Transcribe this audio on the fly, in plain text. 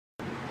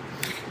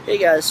Hey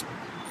guys,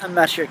 I'm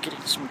out here getting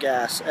some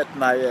gas at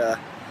my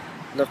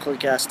local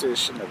gas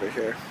station over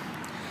here.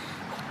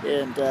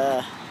 And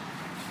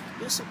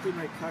basically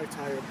my car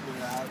tire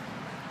blew out.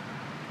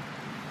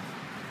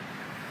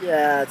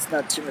 Yeah, it's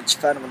not too much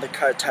fun when the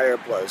car tire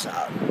blows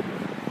out.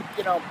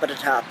 You know, but it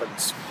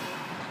happens.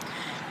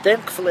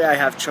 Thankfully I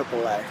have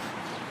AAA.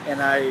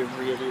 And I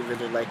really,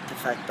 really like the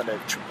fact that I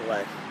have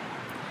AAA.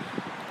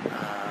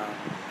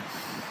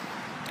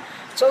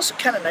 It's also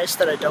kind of nice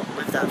that I don't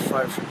live that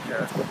far from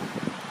here.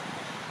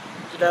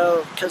 You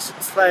know, because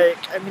it's like,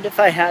 I mean, if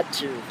I had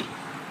to,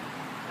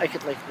 I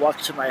could like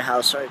walk to my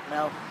house right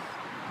now.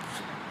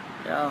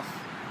 You know,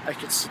 I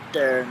could sit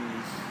there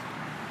and,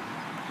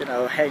 you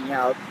know, hang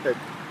out, but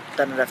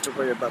then I'd have to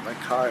worry about my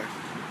car.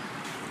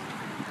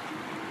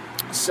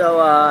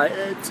 So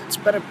it's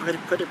been a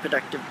pretty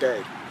productive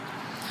day.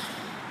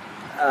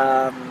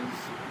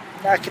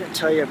 Not going to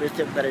tell you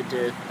everything that I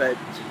did, but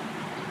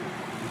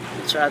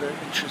it's rather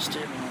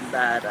interesting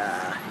that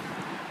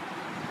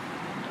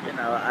you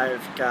know,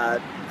 I've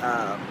got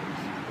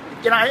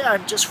you know,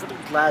 I'm just really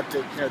glad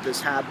that, you know,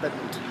 this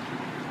happened.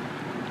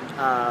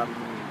 Um,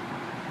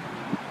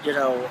 you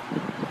know,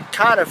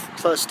 kind of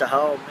close to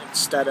home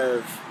instead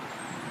of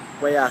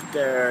way out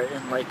there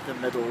in like the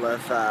middle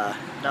of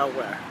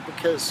nowhere.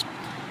 Because,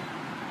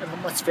 I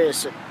mean, let's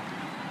face it,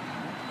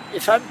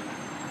 if I'm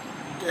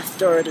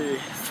 30,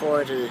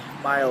 40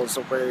 miles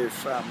away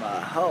from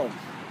home,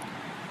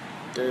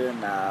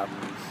 then,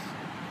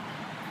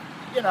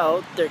 you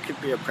know, there could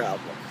be a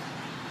problem.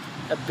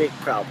 A big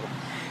problem.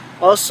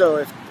 Also,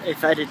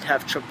 if I didn't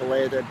have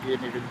AAA, there'd be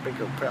an even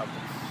bigger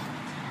problem.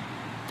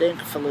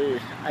 Thankfully,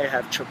 I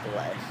have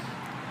AAA.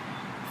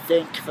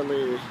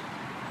 Thankfully,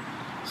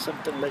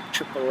 something like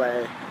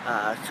AAA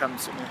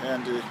comes in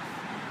handy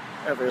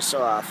ever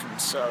so often.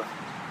 So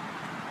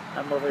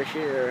I'm over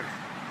here,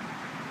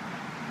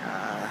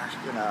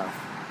 you know,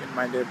 in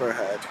my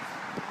neighborhood.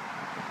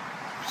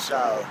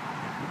 So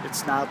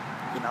it's not,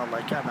 you know,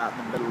 like I'm out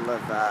in the middle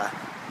of,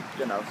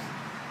 you know,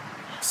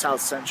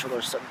 South Central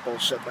or some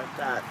bullshit like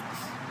that.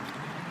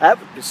 That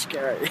would be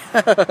scary.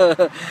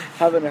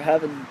 having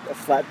a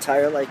flat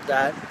tire like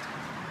that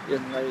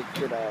in like,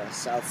 you know,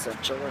 South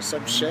Central or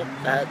some shit,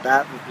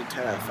 that would be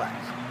terrifying.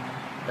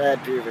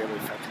 That'd be really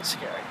fucking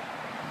scary.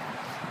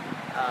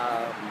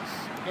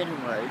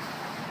 Anyway,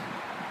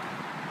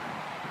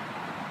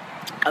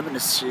 I'm gonna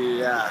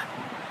see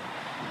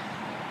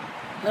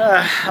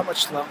how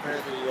much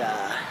longer the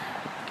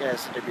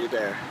guy's gonna be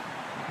there.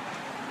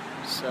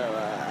 So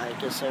I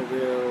guess I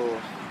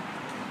will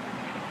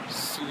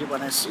see you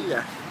when I see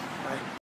ya. Bye.